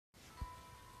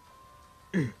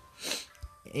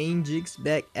Angix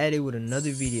back at it with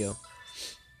another video.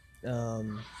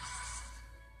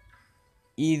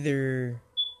 Either,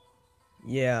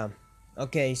 yeah.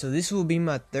 Okay, so this will be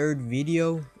my third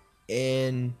video,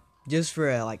 and just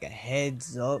for like a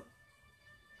heads up,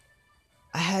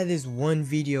 I had this one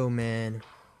video, man.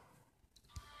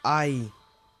 I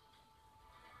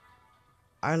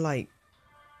like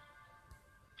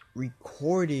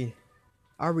recorded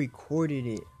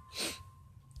it.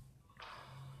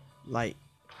 Like,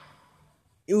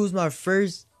 it was my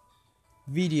first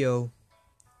video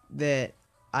that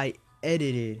I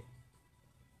edited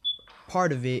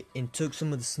part of it and took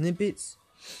some of the snippets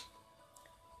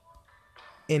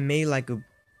and made like a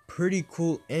pretty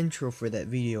cool intro for that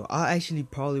video. I actually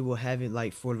probably will have it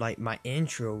like for like my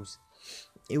intros.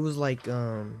 It was like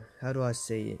how do I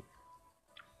say it?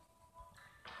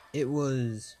 It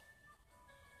was,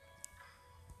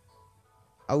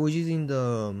 I was using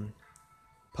the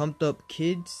Pumped Up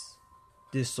Kids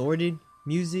Disordered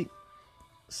music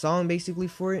song basically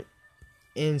for it,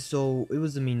 and so it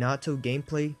was a Minato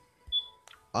gameplay,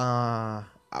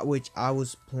 which I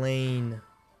was playing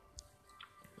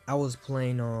I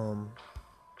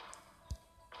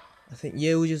think,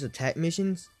 yeah, it was just attack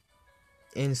missions.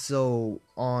 And so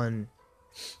on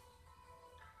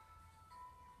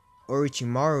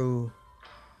Orochimaru,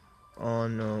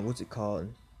 on what's it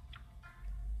called,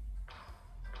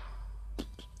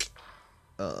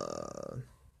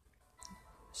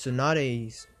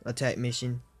 Tsunade's attack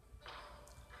mission,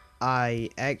 I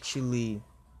actually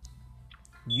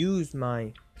used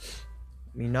my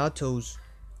Minato's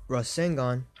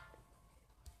Rasengan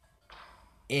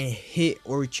and hit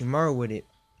Orochimaru with it,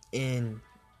 and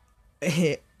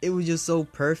it was just so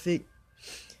perfect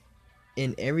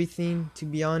and everything, to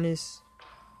be honest.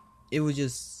 It was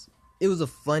a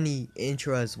funny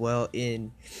intro as well.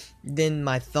 And then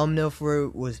my thumbnail for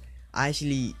it was, I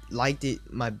actually liked it.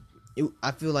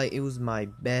 I feel like it was my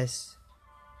best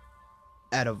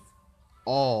out of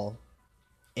all,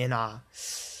 and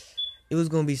it was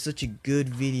gonna be such a good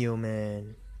video,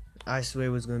 man. I swear it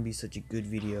was gonna be such a good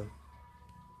video.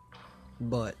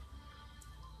 But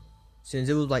since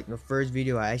it was like the first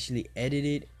video I actually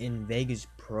edited in Vegas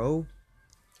Pro,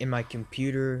 and my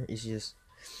computer is just,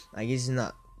 I guess, it's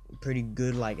not pretty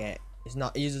good. Like, it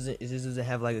just doesn't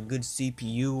have like a good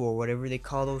CPU or whatever they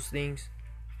call those things.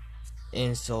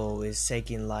 And so it's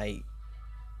taking like,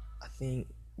 I think,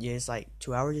 yeah, it's like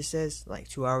 2 hours. It says like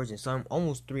 2 hours and some,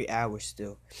 almost 3 hours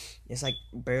still. It's like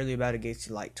barely about to get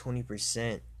to like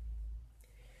 20%,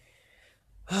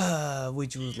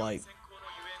 which was like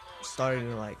started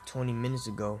like 20 minutes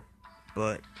ago.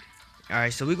 But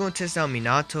alright, so we're gonna test out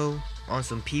Minato on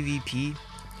some PvP,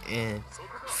 and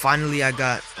finally I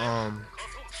got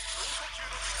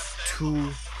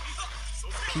two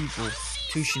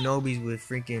shinobis with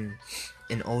freaking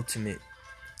an ultimate,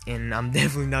 and I'm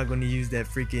definitely not gonna use that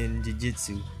freaking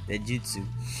jutsu.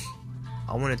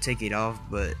 I want to take it off,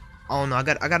 but I don't know. I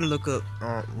gotta look up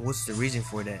what's the reason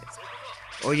for that.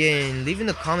 Oh yeah, and leave in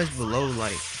the comments below,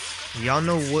 like, y'all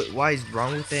know why is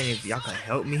wrong with that, and if y'all can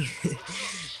help me.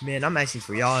 Man, I'm asking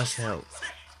for y'all's help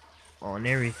on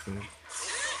everything.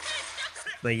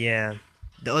 But yeah,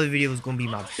 the other video was gonna be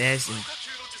my best and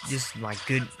just my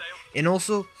good. And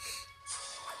also,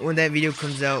 when that video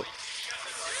comes out,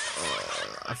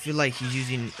 I feel like he's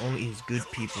using only his good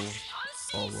people.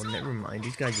 Oh well, never mind.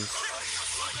 These guys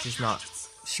just not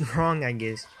strong, I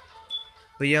guess.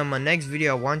 But yeah, my next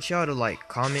video, I want y'all to like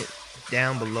comment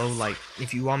down below, like,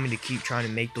 if you want me to keep trying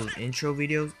to make those intro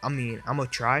videos. I mean, I'm gonna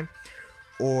try,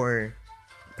 or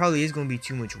probably is gonna be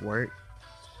too much work,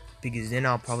 because then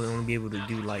I'll probably only be able to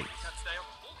do like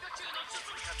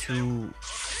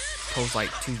post like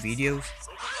two videos,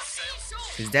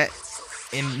 cause that,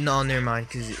 and no, never mind,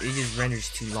 cause it just renders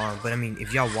too long. But I mean,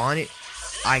 if y'all want it,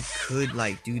 I could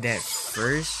like do that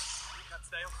first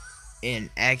and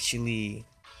actually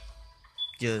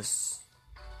just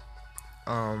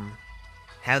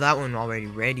have that one already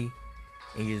ready,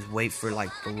 and just wait for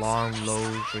like the long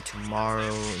load for tomorrow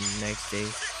and the next day.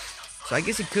 So I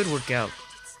guess it could work out.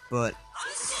 But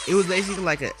it was basically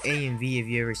like an A&V, if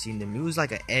you ever seen them. It was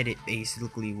like an edit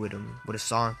basically with a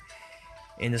song,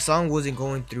 and the song wasn't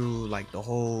going through like the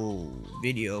whole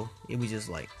video. It was just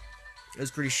like, it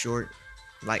was pretty short,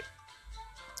 like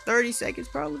 30 seconds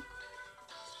probably.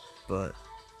 But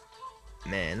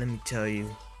man, let me tell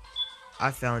you,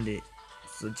 I found it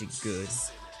such a good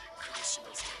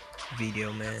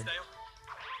video, man.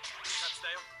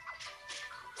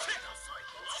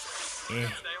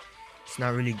 It's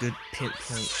not really good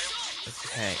pinpoint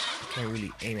attack. You can't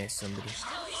really aim at somebody.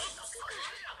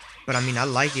 But I mean, I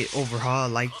like it overall. I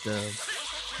like the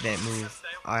that move.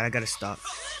 Alright, I gotta stop.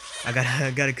 I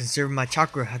gotta conserve my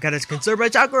chakra. I gotta conserve my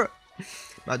chakra.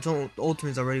 My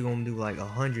ultimate's already gonna do like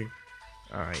 100.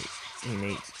 Alright,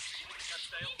 teammates.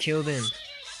 Kill them.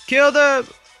 Kill them!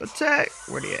 Attack!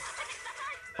 Where they at?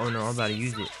 Oh no, I'm about to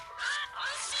use it.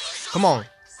 Come on.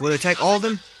 Will it attack all of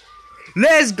them?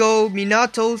 Let's go!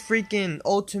 Minato's freaking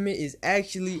ultimate is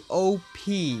actually OP.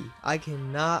 I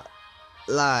cannot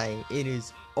lie. It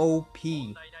is OP.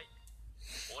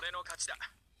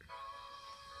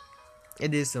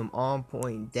 It did some on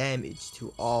point damage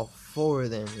to all 4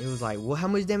 of them. It was like, what? How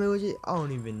much damage was it? I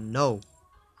don't even know.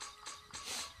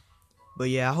 But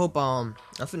yeah, I hope I'm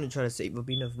finna try to save up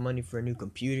enough money for a new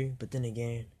computer. But then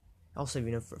again, I'll save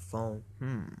enough for a phone.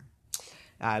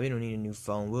 Alright, we don't need a new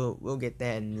phone. We'll get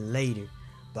that later.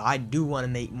 But I do want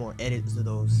to make more edits of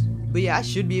those. But yeah, I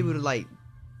should be able to like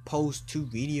post 2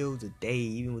 videos a day,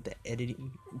 even with the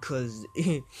editing, because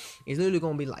it's literally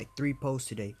gonna be like 3 posts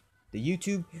today. The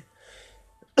YouTube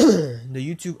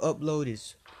upload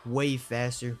is way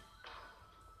faster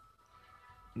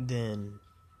than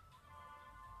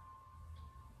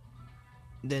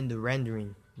the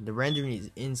rendering. The rendering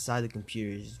is inside the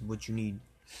computer, is what you need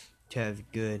to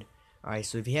have good. Alright,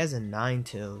 so if he has a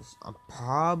 9-tails, I'm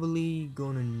probably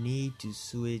gonna need to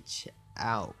switch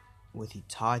out with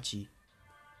Itachi,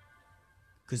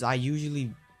 because I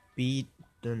usually beat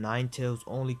the 9-tails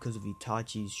only because of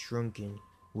Itachi's Shrunken,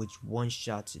 which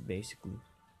one-shots it basically.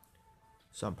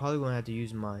 So I'm probably gonna have to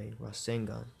use my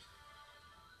Rasengan.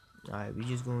 Alright, we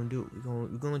just gonna do it. We're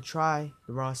gonna try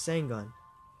the Rasengan.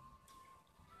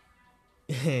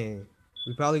 We're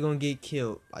probably gonna get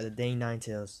killed by the dang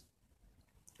 9-tails.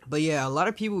 But yeah, a lot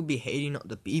of people be hating on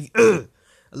the PvP.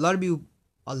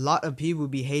 a lot of people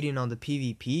be hating on the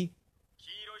PvP,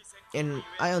 and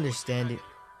I understand it.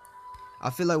 I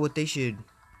feel like what they should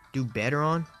do better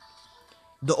on,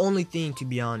 the only thing, to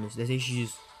be honest, that they should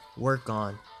just work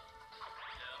on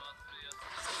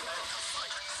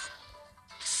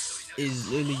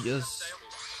is literally just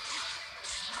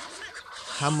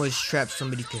how much trap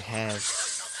somebody could have.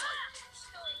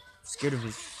 I'm scared of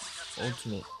his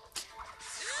ultimate.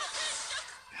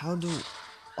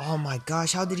 Oh my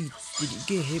gosh, how did he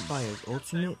get hit by his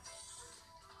ultimate?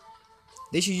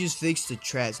 They should just fix the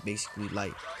traps basically,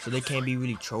 like, so they can't be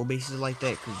really troll bases like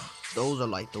that, because those are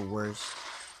like the worst.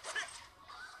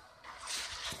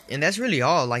 And that's really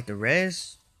all. Like, the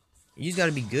rest, you just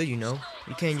gotta be good, you know.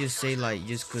 You can't just say like,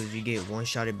 just because you get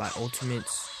one-shotted by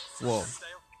ultimates. Well,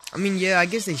 I mean, yeah, I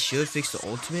guess they should fix the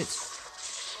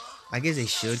ultimates. I guess they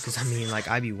should, because I mean, like,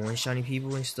 I be one-shotting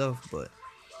people and stuff, but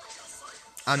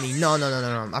I mean, no.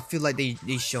 I feel like they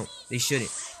shouldn't,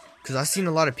 because I've seen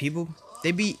a lot of people.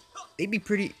 They be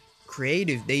pretty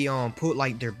creative. They put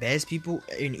like their best people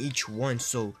in each one.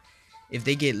 So if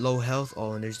they get low health,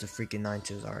 oh, and there's the freaking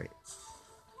 9-tails. All right,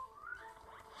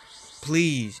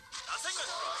 please.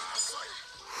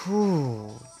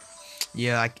 Whew.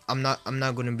 Yeah, I'm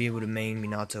not gonna be able to main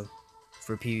Minato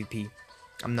for PvP.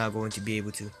 I'm not going to be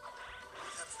able to.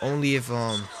 Only if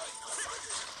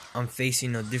I'm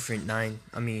facing a different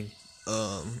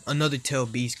another tail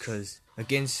beast, because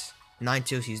against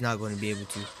 9-tails he's not going to be able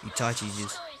to. Itachi's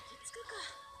just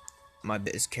my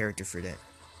best character for that.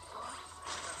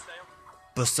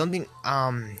 But something,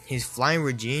 his flying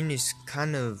regime is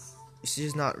kind of, it's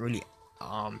just not really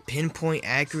pinpoint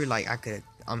accurate. Like,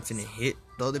 I'm finna hit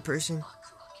the other person,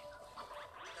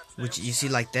 which you see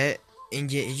like that,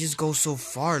 and yet it just goes so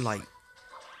far. Like,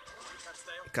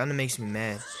 it kind of makes me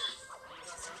mad.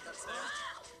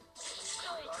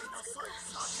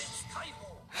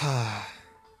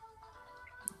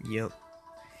 Yep.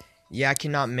 Yeah, I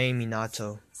cannot main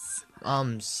Minato.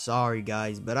 I'm sorry,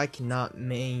 guys, but I cannot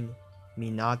main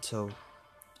Minato.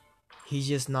 He's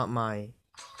just not my,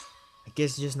 I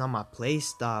guess, just not my play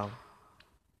style.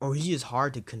 Or he's just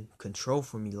hard to control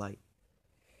for me, like.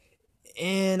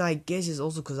 And I guess it's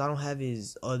also because I don't have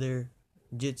his other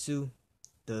jutsu,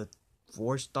 the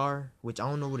 4-star, which I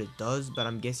don't know what it does, but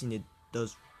I'm guessing it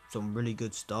does some really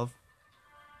good stuff.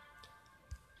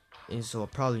 And so I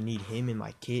probably need him in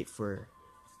my kit for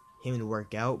him to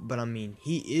work out. But I mean,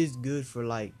 he is good for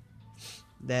like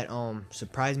that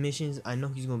surprise missions. I know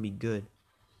he's gonna be good.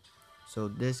 So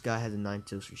this guy has a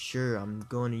 9-tails for sure. I'm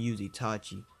going to use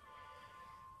Itachi.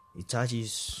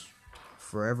 Itachi's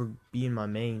forever being my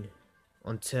main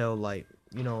until, like,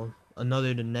 you know, the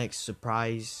next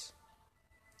surprise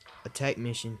attack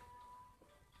mission.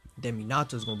 Then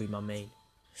Minato's gonna be my main.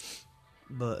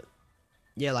 But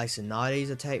yeah, like Tsunade's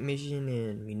attack mission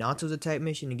and Minato's attack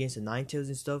mission against the 9-tails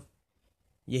and stuff.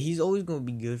 Yeah, he's always gonna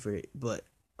be good for it. But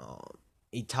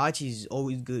Itachi's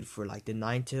always good for like the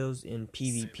Nine Tails in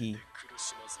PvP.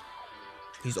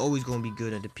 He's always gonna be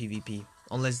good at the PvP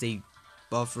unless they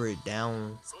buffer it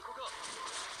down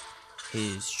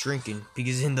his shrinking,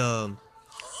 because in the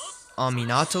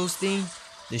Minato's thing,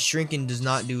 the shrinking does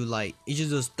not do like, it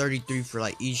just does 33 for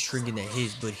like each shrinking that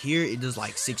hits, but here it does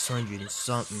like 600 and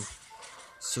something,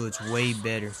 so it's way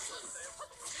better.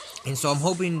 And so I'm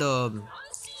hoping the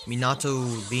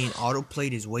Minato being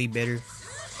autoplayed is way better,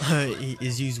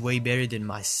 is used way better than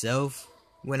myself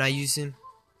when I use him.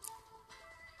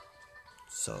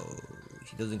 So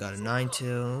he doesn't got a Nine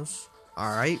Tails.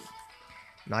 Alright,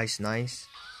 nice.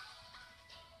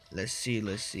 Let's see.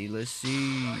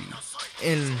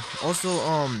 And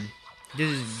also, this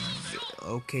is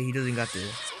okay. He doesn't got the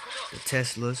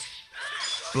Teslas,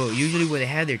 but usually when they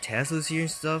have their Teslas here and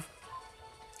stuff,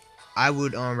 I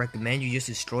would recommend you just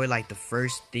destroy like the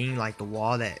first thing, like the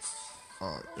wall that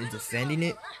is defending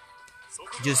it.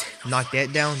 Just knock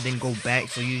that down, then go back.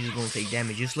 So you're just gonna take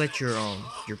damage. Just let your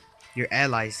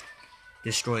allies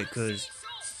destroy it, cause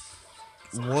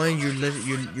one, you're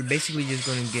basically just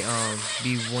gonna get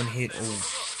be one hit or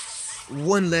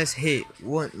one less hit,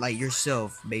 one like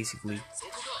yourself basically.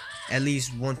 At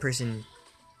least one person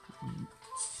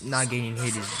not getting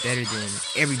hit is better than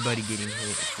everybody getting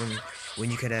hit, from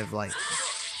when you could have like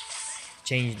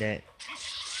changed that,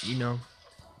 you know.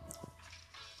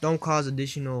 Don't cause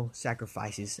additional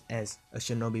sacrifices, as a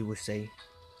shinobi would say.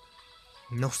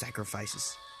 No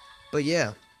sacrifices. But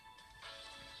yeah,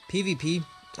 PvP,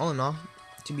 all in all,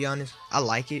 to be honest, I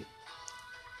like it.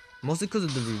 Mostly because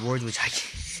of the rewards, which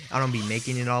I don't be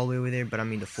making it all the way over there. But I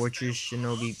mean, the Fortress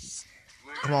Shinobi.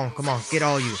 Come on, get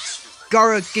all you.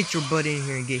 Gara, get your butt in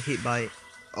here and get hit by it.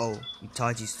 Oh,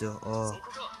 Itachi still.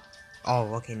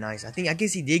 Oh, okay, nice. I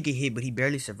guess he did get hit, but he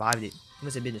barely survived it. He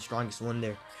must have been the strongest one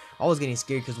there. I was getting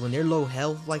scared because when they're low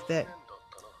health like that,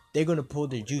 they're gonna pull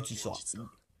their jutsu swap.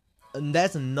 And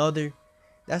that's another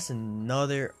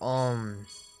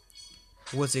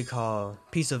what's it called,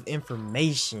 piece of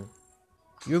information.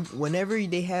 Whenever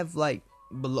they have like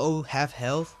below half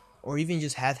health, or even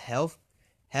just half health,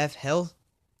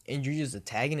 and you're just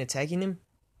attacking them,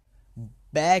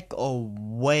 back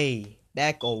away,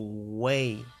 and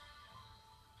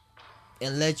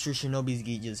let your shinobis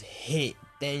get just hit.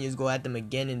 Then you just go at them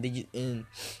again, and they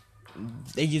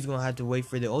just gonna have to wait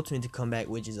for the ultimate to come back,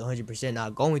 which is 100%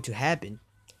 not going to happen.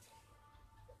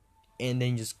 And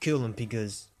then just kill him,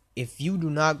 because if you do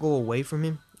not go away from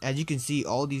him, as you can see,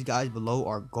 all these guys below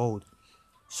are gold.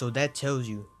 So that tells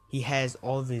you he has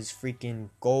all of his freaking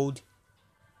gold,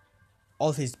 all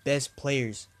of his best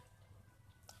players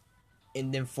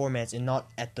in them formats, and not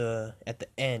at the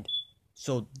end.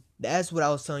 So that's what I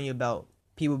was telling you about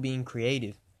people being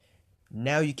creative.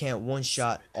 Now you can't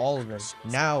one-shot all of them.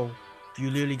 Now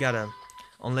you literally gotta,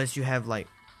 unless you have like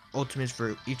ultimates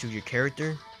for each of your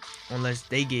character, unless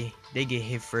they get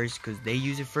hit first, because they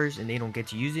use it first and they don't get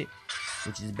to use it,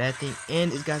 which is a bad thing.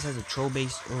 And this guy has a troll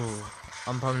base. Oh,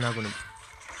 I'm probably not gonna.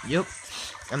 Yep,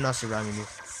 I'm not surrounding you.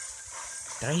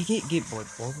 Did I get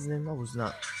both of them? I was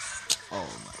not. Oh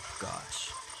my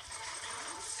gosh!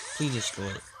 Please destroy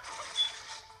it.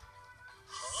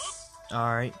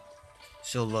 All right.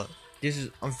 So look,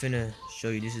 I'm finna show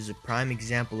you. This is a prime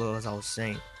example of, as I was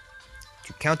saying.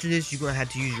 To counter this, you're gonna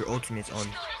have to use your ultimates on.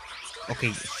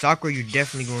 Okay, Sakura, you're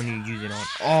definitely going to need to use it on.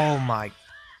 Oh my.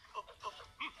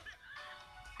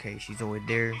 Okay, she's over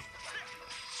there.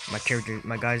 My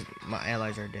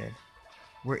allies are dead.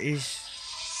 Where is?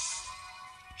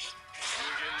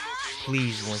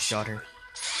 Please one shot her.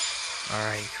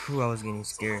 Alright, I was getting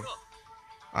scared.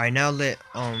 Alright, now let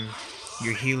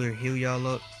your healer heal y'all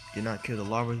up. Do not kill the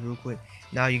larvas real quick.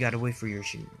 Now you gotta wait for your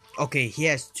shoot. Okay, he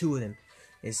has two of them.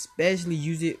 Especially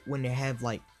use it when they have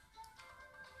like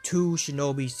two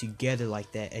shinobis together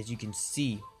like that, as you can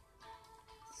see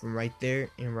from right there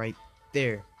and right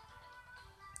there.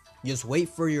 Just wait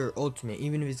for your ultimate,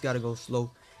 even if it's gotta go slow.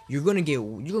 You're gonna get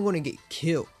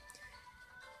killed.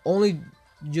 Only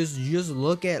just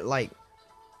look at like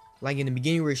in the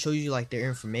beginning where it shows you like their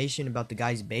information about the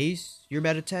guy's base you're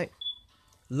about to attack.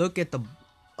 Look at the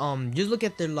just look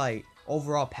at their like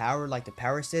overall power, like the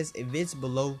power stats. If it's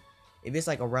below, if it's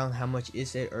like around how much it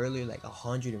said earlier, like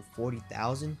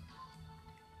 140,000,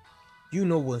 you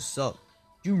know what's up.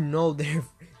 You know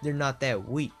they're not that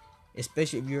weak,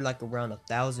 especially if you're like around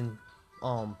 1,000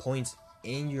 points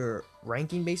in your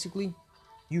ranking. Basically,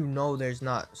 you know there's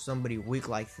not somebody weak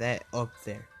like that up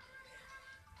there.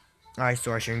 All right, so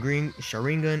our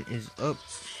Sharingan is up.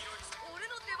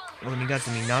 Oh, he got the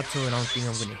Minato, and I don't think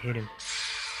I'm gonna hit him.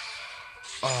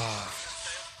 Oh,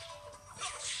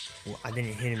 well, I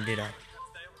didn't hit him, did I?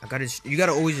 You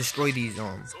gotta always destroy these,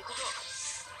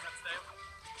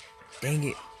 dang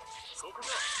it.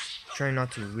 Trying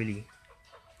not to really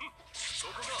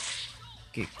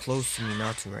get close to me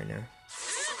not to right now.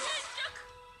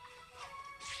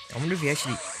 I wonder if he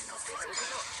actually...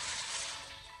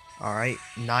 Alright,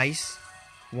 nice.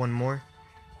 One more.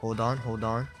 Hold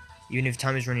on. Even if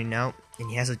time is running out and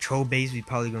he has a troll base, we're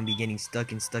probably gonna be getting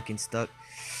stuck.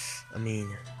 I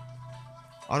mean,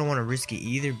 I don't want to risk it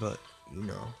either, but you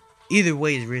know, either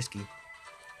way is risky.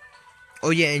 Oh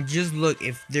yeah, and just look,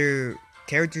 if their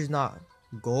character's not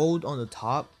gold on the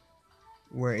top,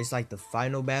 where it's like the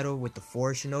final battle with the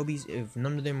 4 shinobis, if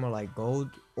none of them are like gold,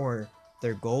 or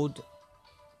they're gold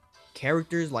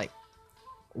characters, like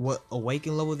what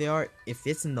awaken level they are, if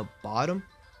it's in the bottom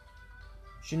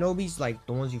shinobis, like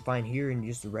the ones you find here and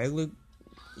just the regular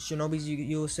shinobis,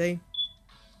 you'll say,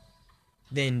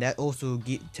 then that also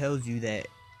tells you that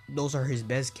those are his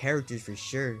best characters for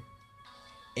sure,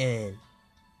 and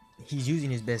he's using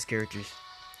his best characters.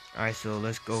 Alright, so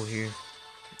let's go here.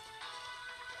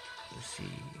 Let's see.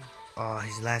 Oh,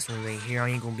 his last one right here. I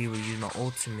ain't gonna be able to use my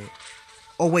ultimate.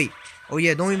 Oh wait. Oh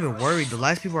yeah, don't even worry. The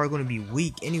last people are gonna be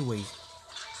weak anyways,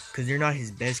 cause they're not his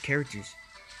best characters.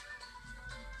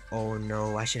 Oh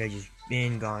no, I should have just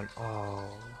been gone.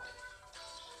 Oh.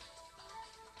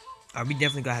 Alright, we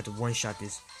definitely gotta have to one-shot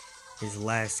his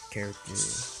last character.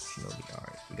 Shinobi.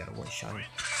 Alright, we gotta one-shot him.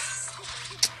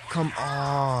 Come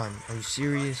on. Are you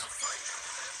serious?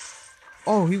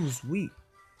 Oh, he was weak.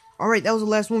 Alright, that was the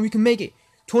last one. We can make it.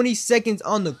 20 seconds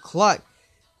on the clock.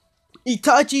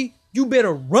 Itachi, you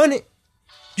better run it.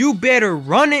 You better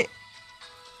run it.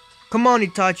 Come on,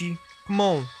 Itachi. Come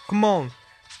on.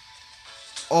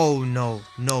 Oh no.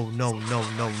 No.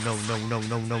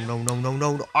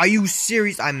 Are you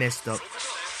serious? I messed up.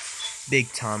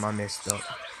 Big time, I messed up.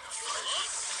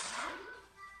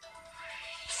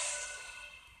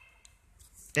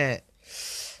 That.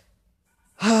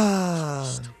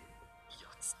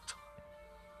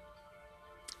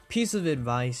 Piece of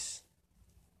advice.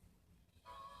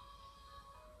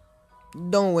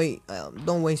 Don't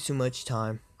waste too much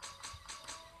time.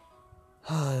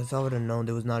 If I would have known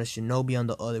there was not a shinobi on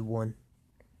the other one,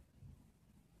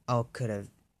 I could have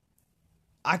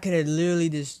literally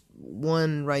just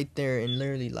won right there in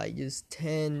literally like just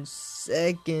 10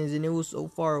 seconds, and it was so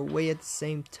far away at the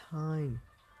same time.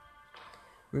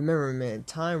 Remember, man,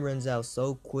 time runs out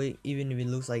so quick, even if it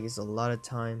looks like it's a lot of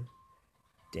time.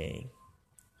 Dang.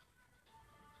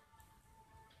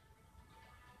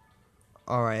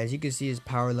 Alright, as you can see, his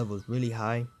power level is really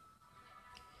high.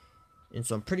 And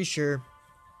so I'm pretty sure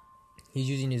he's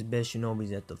using his best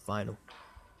shinobis at the final.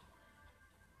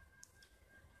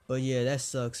 But yeah, that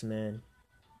sucks, man.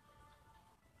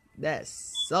 That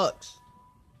sucks.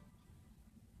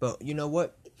 But you know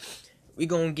what? We're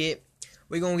gonna get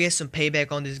some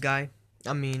payback on this guy.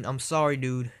 I mean, I'm sorry,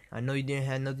 dude. I know you didn't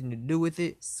have nothing to do with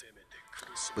it,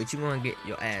 but you're gonna get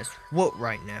your ass whooped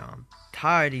right now. I'm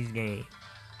tired of these games.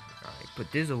 Alright,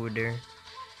 put this over there.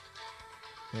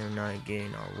 They're not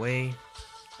getting our way.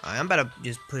 Alright, I'm about to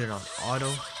just put it on auto.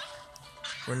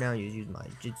 For now, just use my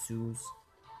jutsus.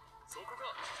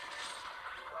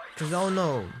 Cause I don't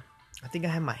know. I think I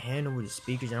have my hand over the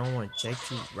speakers and I don't want to check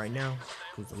to right now.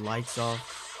 Cause the light's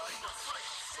off.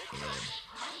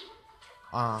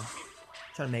 And,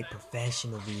 trying to make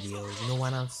professional videos. You know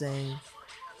what I'm saying?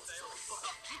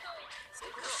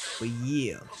 But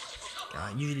yeah.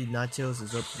 Usually Nachos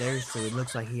is up there, so it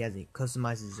looks like he hasn't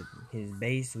customized his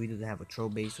base, so he doesn't have a troll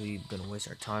base, so he's gonna waste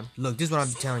our time. Look, this is what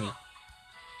I'm telling you.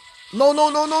 No.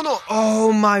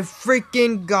 Oh my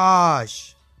freaking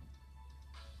gosh.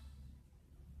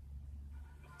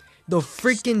 The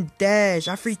freaking dash.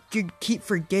 I keep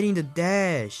forgetting the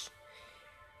dash.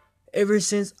 Ever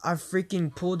since I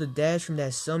freaking pulled the dash from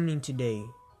that summoning today.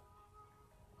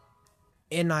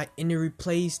 And it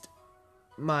replaced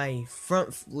my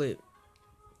front flip.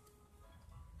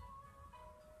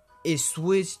 It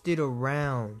switched it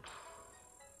around.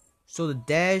 So the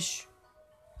dash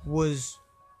was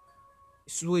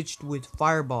switched with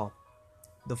fireball.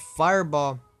 The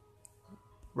fireball,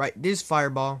 right, this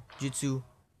fireball jutsu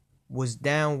was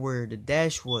down where the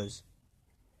dash was.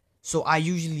 So I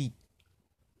usually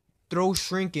throw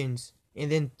shrinkins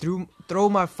and then throw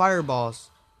my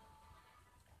fireballs.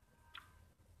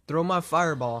 Throw my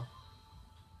fireball.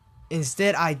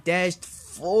 Instead I dashed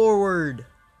forward.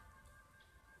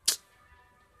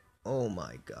 Oh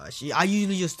my gosh. I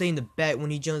usually just stay in the back when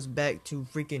he jumps back to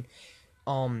freaking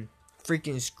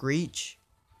Screech.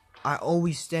 I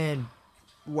always stand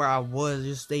where I was,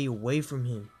 just stay away from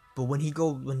him. But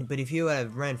if he would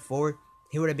have ran forward,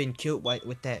 he would have been killed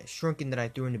with that shrunken that I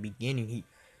threw in the beginning.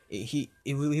 he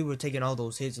would taking all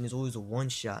those hits, and it's always a one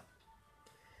shot.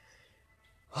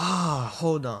 Ah,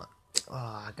 hold on.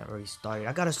 Ah, I got already started.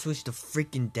 I gotta switch to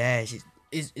freaking dash.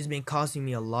 It's been costing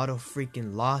me a lot of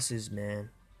freaking losses, man.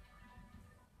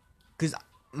 Cause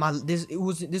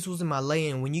this wasn't my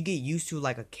lane. When you get used to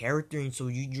like a character, and so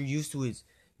you're used to his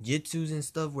jitsus and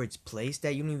stuff where it's placed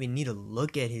at, you don't even need to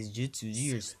look at his jitsus.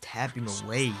 You're just tapping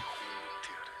away.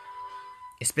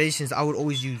 Especially since I would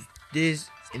always use this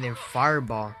and then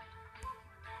fireball,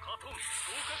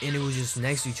 and it was just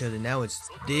next to each other. Now it's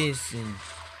this and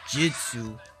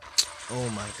jitsu. Oh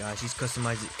my gosh, he's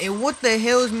customized it. And what the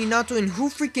hell is Minato, and who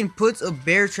freaking puts a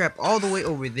bear trap all the way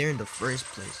over there in the first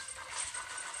place?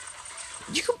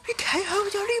 How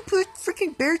do you put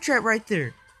freaking bear trap right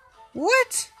there?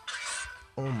 What?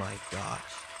 Oh my gosh.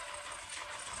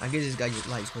 I guess this guy just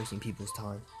likes wasting people's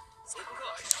time.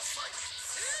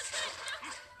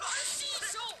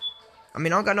 I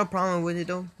mean, I don't got no problem with it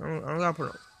though. I don't got a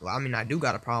problem. Well, I mean, I do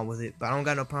got a problem with it, but I don't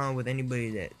got no problem with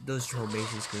anybody that does troll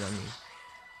bases. Cause I mean,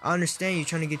 I understand you're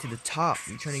trying to get to the top.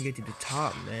 You're trying to get to the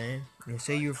top, man. And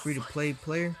say you're a free-to-play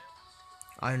player.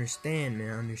 I understand,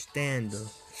 man. I understand the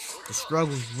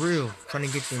struggle's real. Trying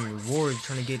to get them rewards,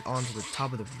 trying to get onto the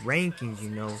top of the rankings, you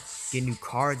know, get new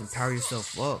cards and power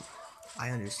yourself up. I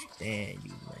understand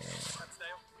you,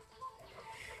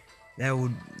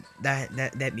 man.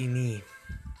 That be me.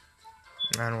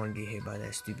 I don't want to get hit by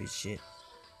that stupid shit.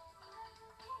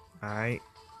 Alright.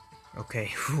 Okay.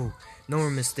 Whew. No more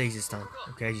mistakes this time.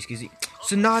 Okay, just get it.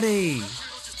 Tsunade!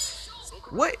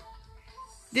 What?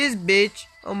 This bitch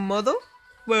a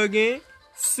motherfucking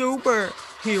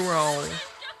superhero.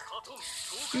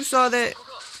 You saw that?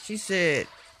 She said,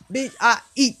 bitch, I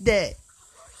eat that.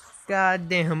 God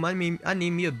damn, I mean, I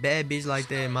need me a bad bitch like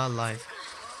that in my life.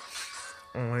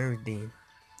 On everything.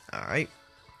 Alright.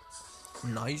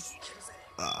 Nice.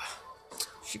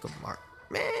 She can mark.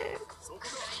 Man.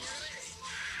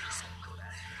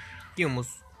 He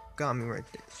almost got me right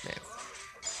there. Man.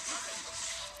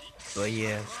 But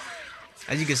yeah.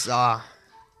 As you can see, the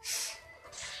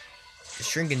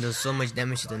Shrinking does so much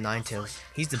damage to the Ninetales.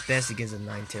 He's the best against the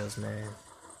Ninetales, man.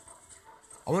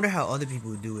 I wonder how other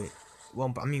people do it.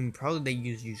 Well, I mean, probably they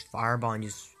use Fireball and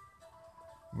just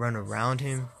run around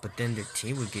him, but then their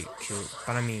team would get killed.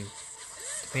 But I mean,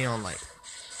 depending on like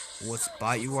what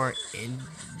spot you are in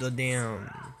the damn.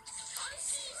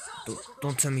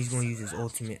 Don't tell me he's gonna use his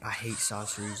ultimate. I hate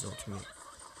Sasori's ultimate.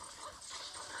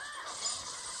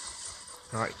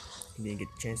 Alright, he didn't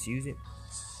get the chance to use it.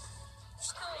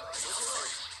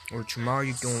 Or tomorrow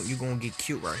you gonna get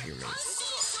killed right here, man.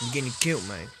 You're getting killed,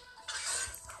 man.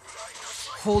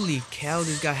 Holy cow,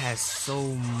 this guy has so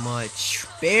much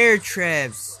bear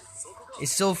traps.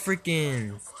 It's so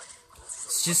freaking.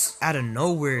 It's just out of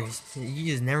nowhere. You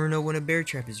just never know when a bear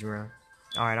trap is around.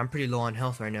 Alright, I'm pretty low on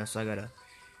health right now, so I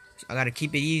gotta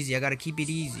keep it easy. I gotta keep it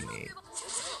easy, man.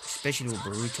 Especially with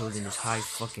Boruto's and this high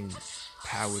fucking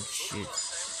powered shit.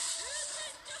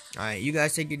 Alright, you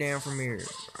guys take it down from here.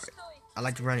 Alright, I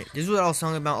like to run it. This is what I was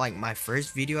talking about, like my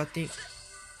first video, I think.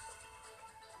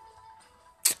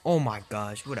 Oh my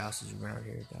gosh, what else is around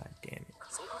here? God damn it.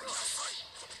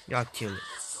 Y'all kill it.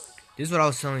 This is what I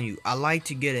was telling you. I like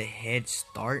to get a head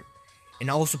start.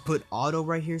 And I also put auto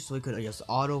right here, so it could just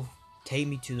auto take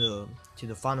me to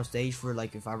the final stage for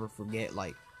like if I ever forget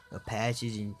like the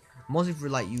patches, and mostly for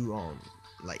like you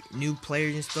like new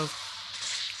players and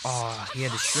stuff. Oh, he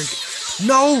had to shrink it.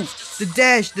 No!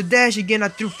 The dash again. I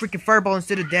threw freaking fireball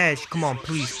instead of dash. Come on,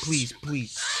 please, please,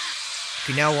 please.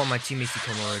 Okay, now I want my teammates to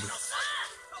come already.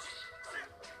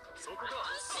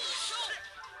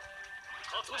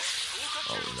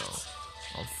 Oh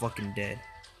no. I'm fucking dead.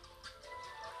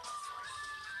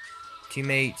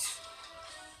 Teammates.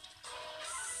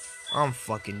 I'm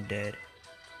fucking dead.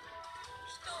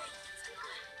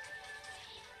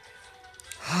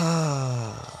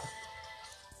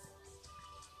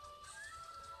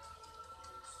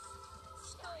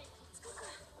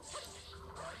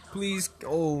 Please.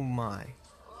 Oh my.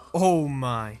 Oh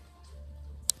my.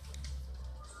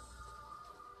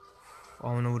 I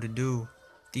don't know what to do.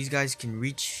 These guys can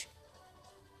reach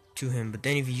to him, but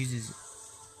then if he uses...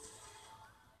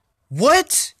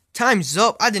 What? Time's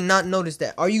up. I did not notice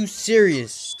that. Are you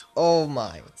serious? Oh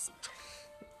my.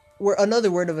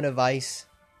 Another word of advice.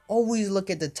 Always look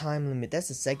at the time limit. That's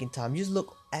the second time. Just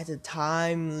look at the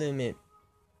time limit.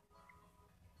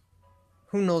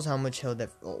 Who knows how much health that...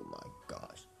 Oh my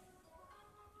gosh.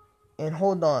 And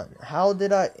hold on. How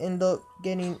did I end up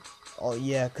getting... Oh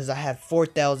yeah, because I had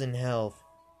 4,000 health.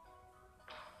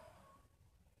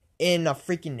 And I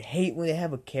freaking hate when they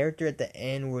have a character at the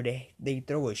end where they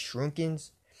throw a Shrinkins.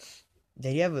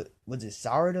 did he have a, was it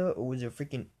Sarada or was it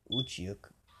freaking Uchiha?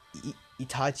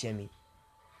 Itachi,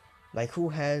 like, who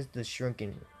has the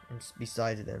shrinking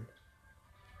besides them?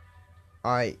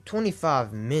 Alright,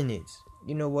 25 minutes.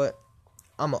 You know what?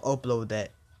 I'm gonna upload this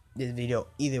video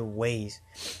either ways.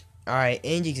 Alright,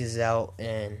 Angix is out,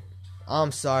 and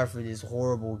I'm sorry for this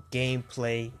horrible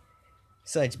gameplay.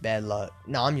 Such bad luck.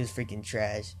 Nah, I'm just freaking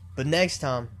trash. But next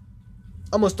time,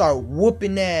 I'm gonna start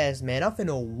whooping ass, man. I'm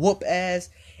finna whoop ass.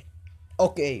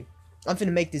 Okay, I'm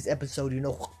finna make this episode, you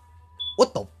know.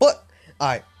 What the fuck?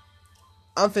 Alright,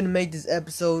 I'm finna make this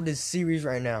episode, this series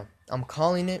right now. I'm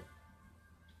calling it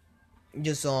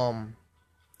just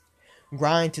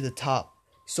grind to the top.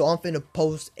 So I'm finna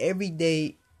post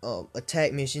everyday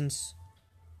attack missions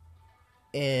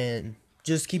and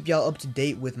just keep y'all up to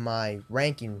date with my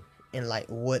ranking and like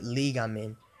what league I'm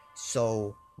in.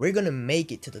 So we're gonna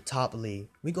make it to the top league.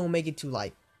 We're gonna make it to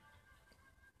like,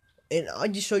 and I'll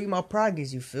just show you my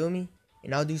progress, you feel me?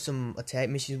 And I'll do some attack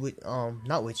missions with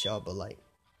not with y'all, but like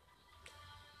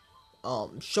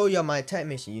show y'all my attack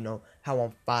mission, you know, how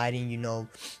I'm fighting, you know,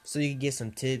 so you can get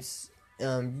some tips.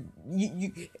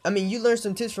 You learn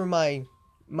some tips from my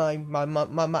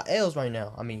L's right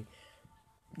now. I mean,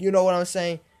 you know what I'm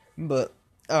saying? But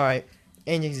alright,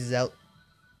 Angix is out.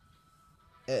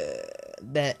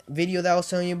 That video that I was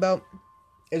telling you about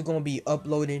is gonna be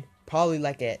uploaded probably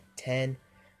like at 10.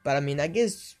 But I mean, I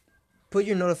guess put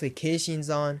your notifications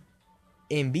on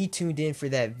and be tuned in for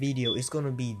that video. It's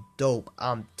gonna be dope.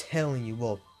 I'm telling you.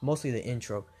 Well, mostly the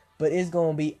intro, but it's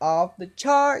gonna be off the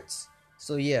charts.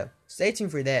 So yeah, stay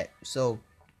tuned for that. So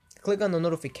click on the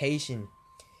notification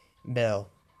bell,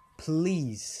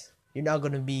 please. You're not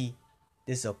gonna be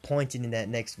disappointed in that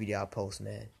next video I post,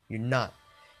 man. You're not.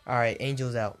 Alright,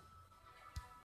 Angel's out.